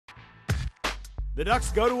The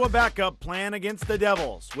Ducks go to a backup plan against the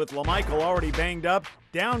Devils. With LaMichael already banged up,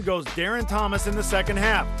 down goes Darren Thomas in the second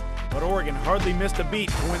half. But Oregon hardly missed a beat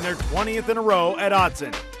to win their 20th in a row at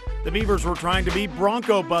Autzen. The Beavers were trying to be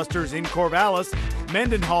Bronco busters in Corvallis.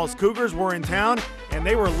 Mendenhall's Cougars were in town, and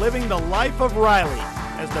they were living the life of Riley,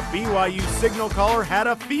 as the BYU signal caller had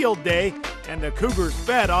a field day, and the Cougars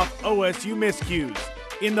fed off OSU miscues.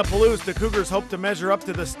 In the Palouse, the Cougars hoped to measure up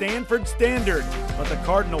to the Stanford standard, but the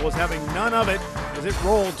Cardinal was having none of it as it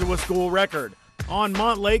rolled to a school record. On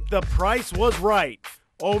Montlake, the price was right.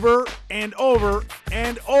 Over and over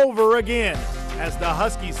and over again, as the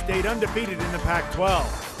Huskies stayed undefeated in the Pac-12.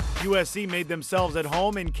 USC made themselves at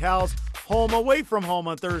home in Cal's home away from home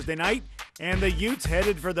on Thursday night, and the Utes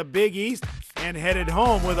headed for the Big East and headed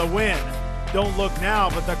home with a win. Don't look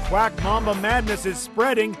now, but the Quack Mamba madness is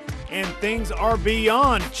spreading, and things are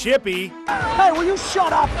beyond chippy. Hey, will you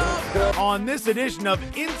shut up? On this edition of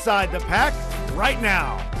Inside the Pac, right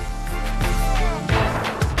now.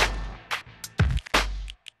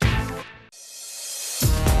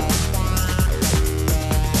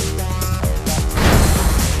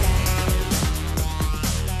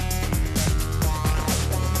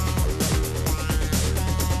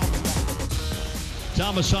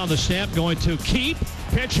 Thomas on the snap, going to keep,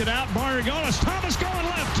 pitch it out, Barnagonis, Thomas going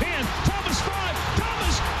left, 10, Thomas 5,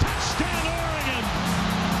 Thomas, touchdown Oregon!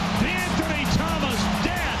 Anthony Thomas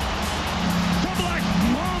dead, the Black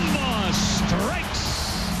Mamba strikes!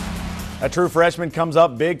 A true freshman comes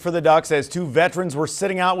up big for the Ducks as two veterans were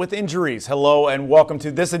sitting out with injuries. Hello and welcome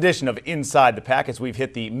to this edition of Inside the Pac as we've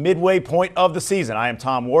hit the midway point of the season. I am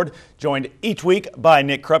Tom Ward, joined each week by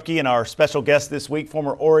Nick Krupke and our special guest this week,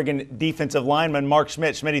 former Oregon defensive lineman Mark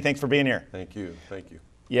Schmidt. Schmitty, thanks for being here. Thank you. Thank you.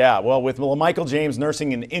 Yeah, well, with LaMichael James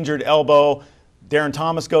nursing an injured elbow, Darren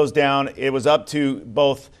Thomas goes down. It was up to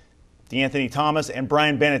both Anthony Thomas and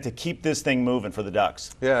Brian Bennett to keep this thing moving for the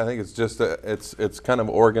Ducks. Yeah, I think it's just it's kind of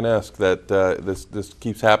Oregon-esque that this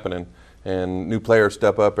keeps happening, and new players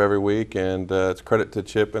step up every week, and it's credit to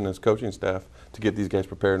Chip and his coaching staff to get these guys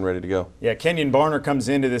prepared and ready to go. Yeah, Kenyon Barner comes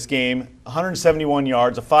into this game, 171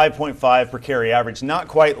 yards, a 5.5 per carry average. Not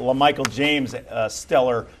quite LaMichael James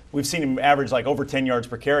stellar. We've seen him average like over 10 yards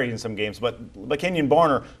per carry in some games, but Kenyon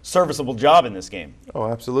Barner, serviceable job in this game. Oh,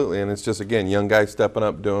 absolutely, and it's just, again, young guys stepping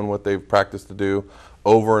up, doing what they've practiced to do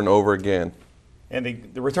over and over again. And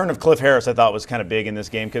the return of Cliff Harris, I thought, was kind of big in this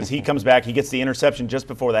game because he comes back, he gets the interception just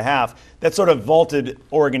before the half. That sort of vaulted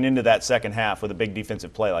Oregon into that second half with a big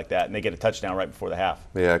defensive play like that, and they get a touchdown right before the half.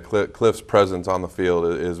 Yeah, Cliff's presence on the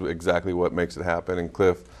field is exactly what makes it happen, and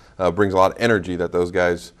Cliff brings a lot of energy that those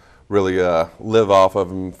guys really live off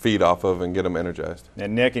of and feed off of and get them energized.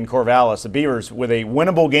 And Nick in Corvallis, the Beavers with a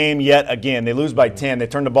winnable game yet again. They lose by 10. They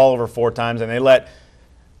turn the ball over 4 times, and they let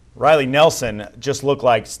Riley Nelson just look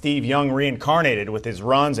like Steve Young reincarnated with his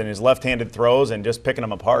runs and his left-handed throws and just picking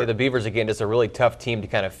them apart. The Beavers, again, just a really tough team to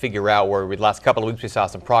kind of figure out where the last couple of weeks we saw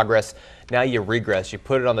some progress. Now you regress. You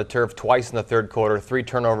put it on the turf twice in the third quarter, 3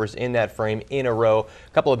 turnovers in that frame in a row.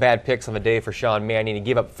 A couple of bad picks on the day for Sean Mannion. He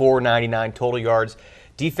gave up 499 total yards.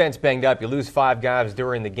 Defense banged up. You lose 5 guys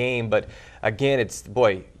during the game, but again,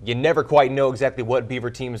 you never quite know exactly what Beaver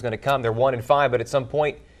team is going to come. They're 1-5, but at some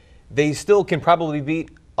point, they still can probably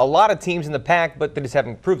beat a lot of teams in the Pac, but they just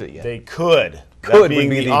haven't proved it yet. They could. Could being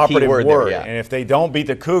be the the operative key word word. there, yeah. And if they don't beat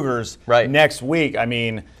the Cougars next week, I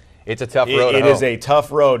mean, it's a tough road. It is a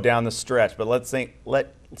tough road down the stretch. But let's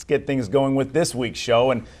get things going with this week's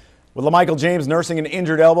show. And with LaMichael James nursing an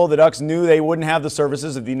injured elbow, the Ducks knew they wouldn't have the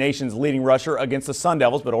services of the nation's leading rusher against the Sun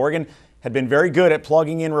Devils, but Oregon had been very good at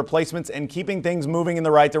plugging in replacements and keeping things moving in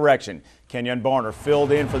the right direction. Kenyon Barner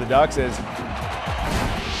filled in for the Ducks as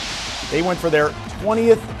they went for their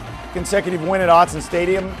 20th consecutive win at Autzen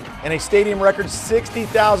Stadium and a stadium record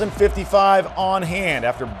 60,055 on hand.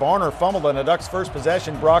 After Barner fumbled on the Ducks' first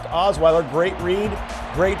possession, Brock Osweiler, great read,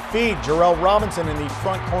 great feed. Jarrell Robinson in the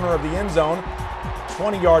front corner of the end zone.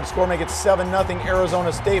 20-yard score, make it 7-0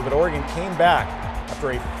 Arizona State, but Oregon came back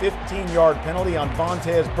after a 15-yard penalty on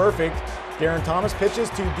Vontez Burfict. Darren Thomas pitches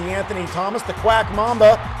to DeAnthony Thomas. The Quack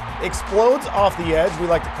Mamba explodes off the edge. We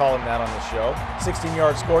like to call him that on the show.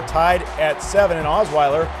 16-yard score, tied at 7, and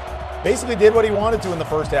Osweiler basically did what he wanted to in the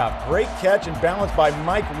first half. Great catch and balance by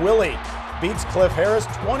Mike Willie. Beats Cliff Harris,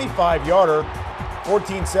 25-yarder.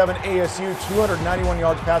 14-7 ASU, 291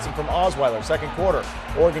 yards passing from Osweiler. Second quarter,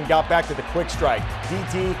 Oregon got back to the quick strike.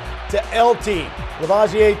 DT to LT.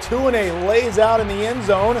 Lavagier 2-A lays out in the end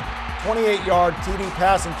zone. 28-yard TD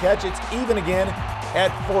pass and catch. It's even again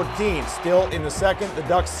at 14. Still in the second, the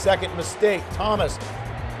Ducks' second mistake. Thomas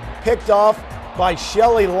picked off by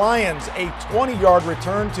Shelley Lyons. A 20-yard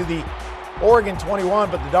return to the Oregon 21,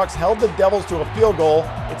 but the Ducks held the Devils to a field goal.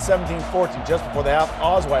 It's 17-14 just before the half.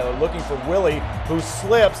 Osweiler looking for Willie, who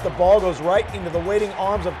slips. The ball goes right into the waiting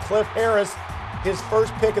arms of Cliff Harris, his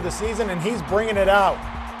first pick of the season, and he's bringing it out.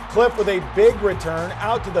 Cliff with a big return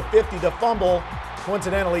out to the 50 to fumble.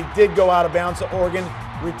 Coincidentally, did go out of bounds, so Oregon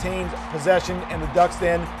retained possession, and the Ducks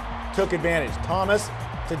then took advantage. Thomas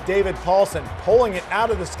to David Paulson, pulling it out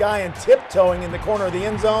of the sky and tiptoeing in the corner of the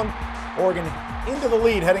end zone. Oregon into the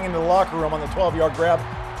lead, heading into the locker room on the 12-yard grab,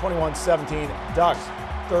 21-17 Ducks,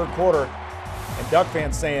 third quarter. And Duck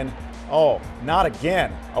fans saying, oh, not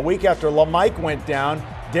again. A week after LaMike went down,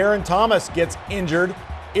 Darren Thomas gets injured,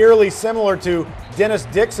 eerily similar to Dennis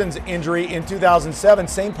Dixon's injury in 2007,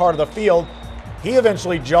 same part of the field. He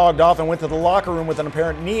eventually jogged off and went to the locker room with an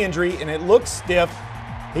apparent knee injury, and it looked stiff.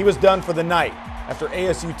 He was done for the night. After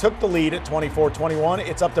ASU took the lead at 24-21,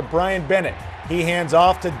 it's up to Brian Bennett. He hands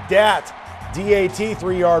off to Dat. DAT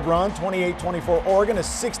 3-yard run, 28-24 Oregon, a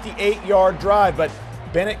 68-yard drive, but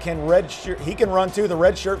Bennett can run too, the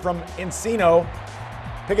red shirt from Encino.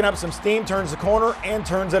 Picking up some steam, turns the corner and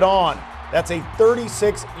turns it on. That's a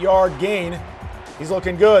 36-yard gain. He's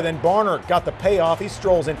looking good. Then Barner got the payoff. He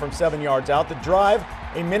strolls in from 7 yards out. The drive,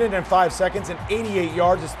 1 minute and 5 seconds and 88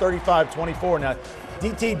 yards is 35-24. Now,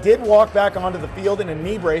 DT did walk back onto the field in a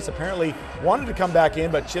knee brace, apparently wanted to come back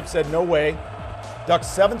in, but Chip said no way. Ducks'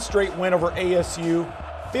 7th straight win over ASU,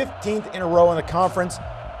 15th in a row in the conference,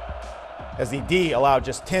 as the D allowed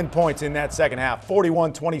just 10 points in that second half.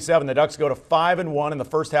 41-27, the Ducks go to 5-1 in the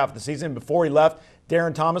first half of the season. Before he left,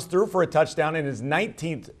 Darren Thomas threw for a touchdown in his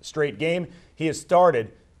 19th straight game. He has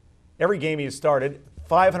started, every game he has started,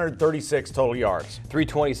 536 total yards.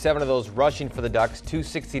 327 of those rushing for the Ducks,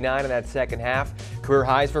 269 in that second half. Career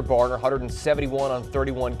highs for Barner, 171 on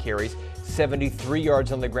 31 carries, 73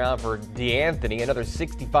 yards on the ground for DeAnthony, another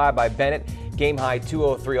 65 by Bennett. Game high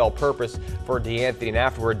 203 all-purpose for DeAnthony. And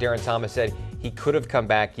afterward, Darren Thomas said he could have come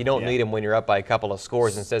back. You don't need him when you're up by a couple of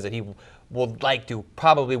scores, and says that he would like to,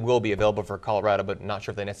 probably will be available for Colorado, but not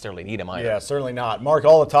sure if they necessarily need him either. Yeah, certainly not. Mark,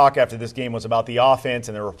 all the talk after this game was about the offense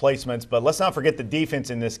and the replacements, but let's not forget the defense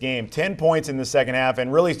in this game. 10 points in the second half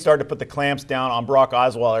and really started to put the clamps down on Brock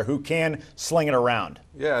Osweiler, who can sling it around.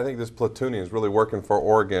 Yeah, I think this platooning is really working for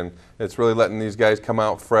Oregon. It's really letting these guys come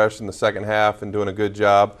out fresh in the second half and doing a good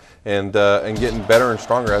job and getting better and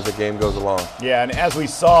stronger as the game goes along. Yeah, and as we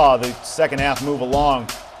saw the second half move along,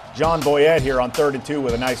 John Boyette here on 3rd and 2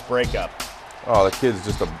 with a nice breakup. Oh, the kid's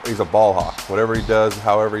he's a ball hawk. Whatever he does,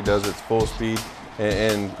 however he does, it's full speed,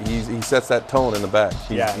 and he sets that tone in the back.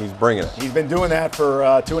 He's bringing it. He's been doing that for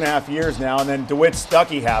 2.5 years now, and then DeWitt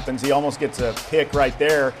Stuckey happens. He almost gets a pick right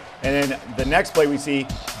there, and then the next play we see,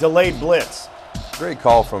 delayed blitz. Great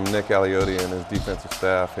call from Nick Aliotti and his defensive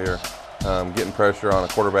staff here, getting pressure on a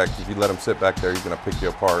quarterback. If you let him sit back there, he's going to pick you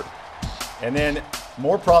apart. And then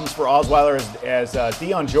more problems for Osweiler as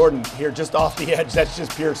Deion Jordan here just off the edge. That's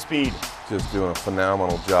just pure speed. Just doing a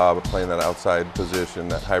phenomenal job of playing that outside position,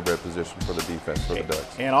 that hybrid position for the defense for the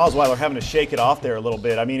Ducks. And Osweiler having to shake it off there a little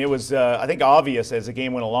bit. I mean, it was, I think, obvious as the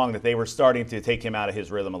game went along that they were starting to take him out of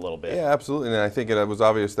his rhythm a little bit. Yeah, absolutely. And I think it was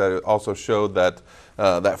obvious that it also showed that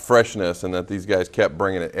that freshness, and that these guys kept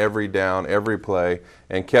bringing it every down, every play,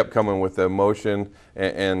 and kept coming with the emotion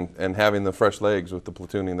and having the fresh legs with the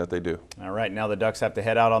platooning that they do. All right, now the Ducks have to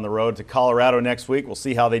head out on the road to Colorado next week. We'll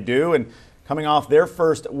see how they do. And coming off their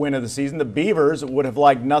first win of the season, the Beavers would have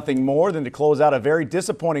liked nothing more than to close out a very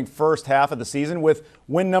disappointing first half of the season with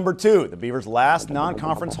win number 2. The Beavers' last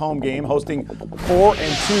non-conference home game, hosting 4-2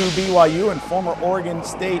 BYU and former Oregon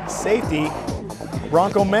State safety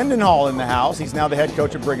Bronco Mendenhall in the house. He's now the head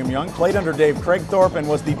coach of Brigham Young, played under Dave Craigthorpe, and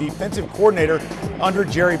was the defensive coordinator under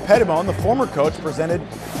Jerry Pettibone. The former coach presented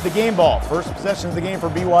the game ball. First possession of the game for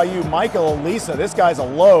BYU, Michael Elisa. This guy's a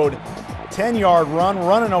load. 10-yard run,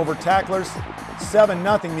 running over tacklers,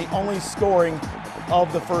 7-0, the only scoring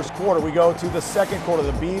of the first quarter. We go to the second quarter.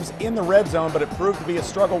 The Beavs in the red zone, but it proved to be a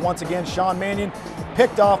struggle once again. Sean Mannion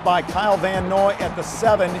picked off by Kyle Van Noy at the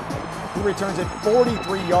 7. He returns it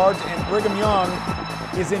 43 yards, and Brigham Young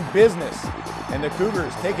is in business. And the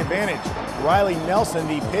Cougars take advantage. Riley Nelson,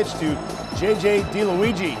 the pitch to J.J.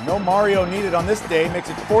 DeLuigi. No Mario needed on this day, makes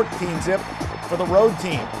it 14-zip for the road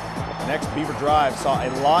team. The next Beaver drive saw a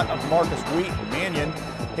lot of Marcus Wheaton. Mannion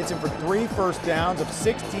hits him for 3 first downs of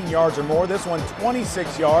 16 yards or more. This one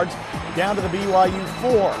 26 yards down to the BYU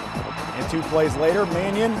 4. And 2 plays later,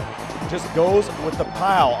 Mannion just goes with the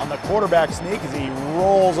pile on the quarterback sneak as he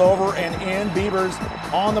rolls over and in. Beavers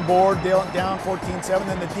on the board, down 14-7.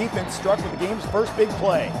 Then the defense struck with the game's first big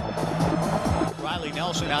play. Riley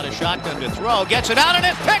Nelson out of shotgun to throw, gets it out and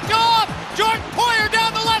it's picked off! Jordan Poyer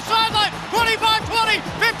down the left sideline. 25-20,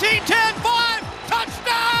 15-10, 5.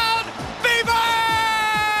 Touchdown, Beavers!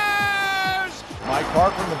 Mike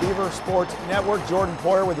Park from the Beaver Sports Network. Jordan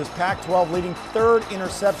Poyer with his Pac-12 leading third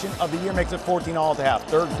interception of the year, makes it 14 all at the half.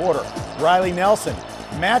 Third quarter, Riley Nelson,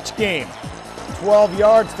 match game. 12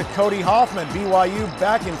 yards to Cody Hoffman. BYU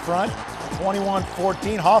back in front,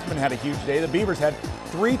 21-14. Hoffman had a huge day. The Beavers had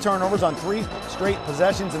 3 turnovers on 3 straight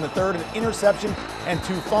possessions in the third, an interception and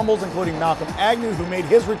 2 fumbles, including Malcolm Agnew, who made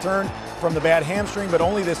his return from the bad hamstring, but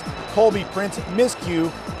only this Colby Prince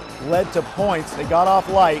miscue led to points. They got off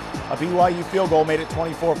light. A BYU field goal made it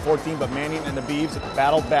 24-14, but Mannion and the Beavs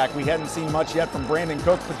battled back. We hadn't seen much yet from Brandon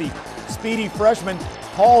Cooks, but the speedy freshman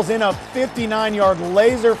hauls in a 59-yard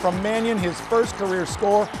laser from Mannion, his first career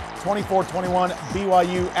score. 24-21,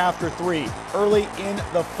 BYU after 3. Early in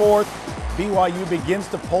the fourth, BYU begins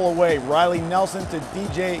to pull away. Riley Nelson to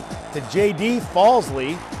J.D.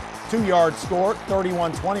 Falsley, 2-yard score,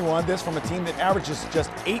 31-21. This from a team that averages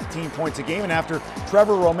just 18 points a game. And after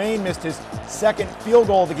Trevor Romaine missed his second field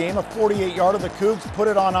goal of the game, a 48-yarder, the Cougs put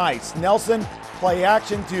it on ice. Nelson, play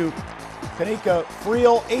action to Kanika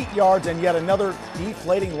Friel, 8 yards, and yet another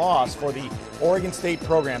deflating loss for the Oregon State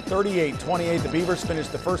program. 38-28. The Beavers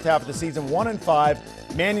finished the first half of the season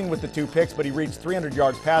 1-5. Mannion with the 2 picks, but he reached 300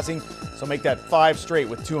 yards passing, so make that 5 straight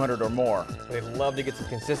with 200 or more. They'd love to get some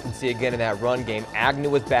consistency again in that run game. Agnew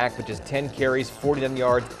was back with just 10 carries, 49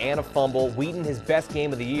 yards, and a fumble. Wheaton, his best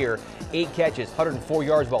game of the year, 8 catches, 104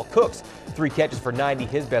 yards, while Cooks, 3 catches for 90,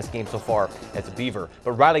 his best game so far as a Beaver.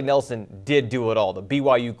 But Riley Nelson did do it all. The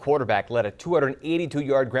BYU quarterback led a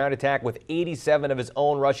 282-yard ground attack with 87 of his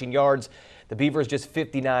own rushing yards. The Beavers just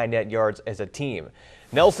 59 net yards as a team.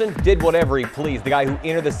 Nelson did whatever he pleased. The guy who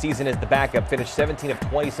entered the season as the backup finished 17 of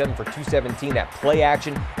 27 for 217. That play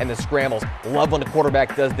action and the scrambles. Love when the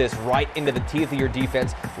quarterback does this right into the teeth of your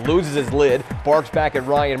defense, loses his lid, barks back at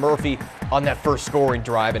Ryan Murphy on that first scoring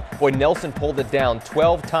drive. And boy, Nelson pulled it down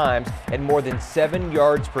 12 times at more than 7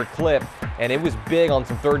 yards per clip. And it was big on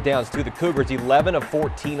some third downs too. The Cougars 11 of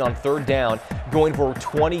 14 on third down, going for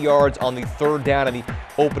 20 yards on the third down in the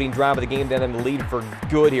opening drive of the game, then in the lead for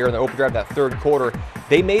good here in the opening drive of that third quarter.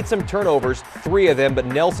 They made some turnovers, 3 of them, but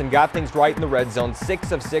Nelson got things right in the red zone.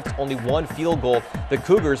 6 of 6, only 1 field goal. The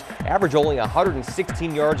Cougars average only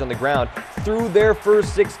 116 yards on the ground. Through their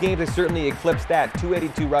first 6 games, they certainly eclipsed that.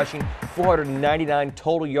 282 rushing, 499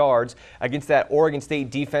 total yards against that Oregon State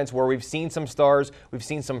defense where we've seen some stars, we've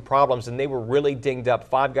seen some problems, and they were really dinged up.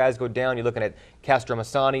 5 guys go down. You're looking at Castro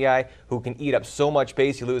Masaniai, who can eat up so much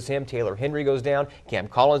space. You lose him. Taylor Henry goes down. Cam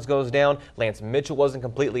Collins goes down. Lance Mitchell wasn't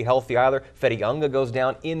completely healthy either. Fedi Unga goes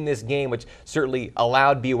down in this game, which certainly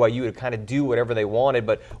allowed BYU to kind of do whatever they wanted.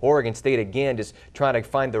 But Oregon State, again, just trying to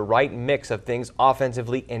find the right mix of things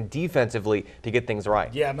offensively and defensively to get things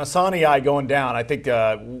right. Yeah, Masaniai going down. I think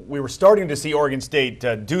we were starting to see Oregon State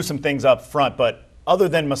do some things up front, but other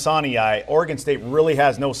than Masaniai, Oregon State really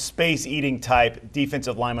has no space-eating type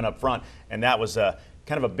defensive lineman up front, and that was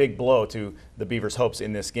kind of a big blow to the Beavers' hopes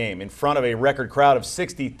in this game. In front of a record crowd of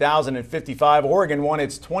 60,055, Oregon won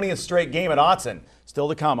its 20th straight game at Autzen. Still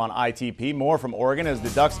to come on ITP. More from Oregon as the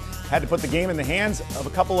Ducks had to put the game in the hands of a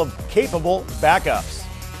couple of capable backups.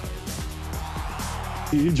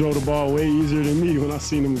 He drove the ball way easier than me when I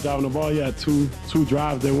seen him driving the ball. He had two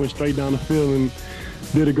drives that went straight down the field and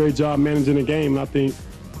did a great job managing the game. And I think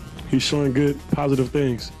he's showing good, positive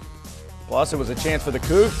things. Plus, it was a chance for the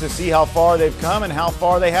Cougs to see how far they've come and how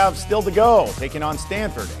far they have still to go, taking on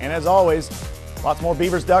Stanford. And as always, lots more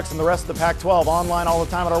Beavers, Ducks, and the rest of the Pac-12 online all the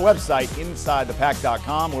time at our website,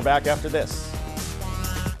 InsideThePac.com. We're back after this.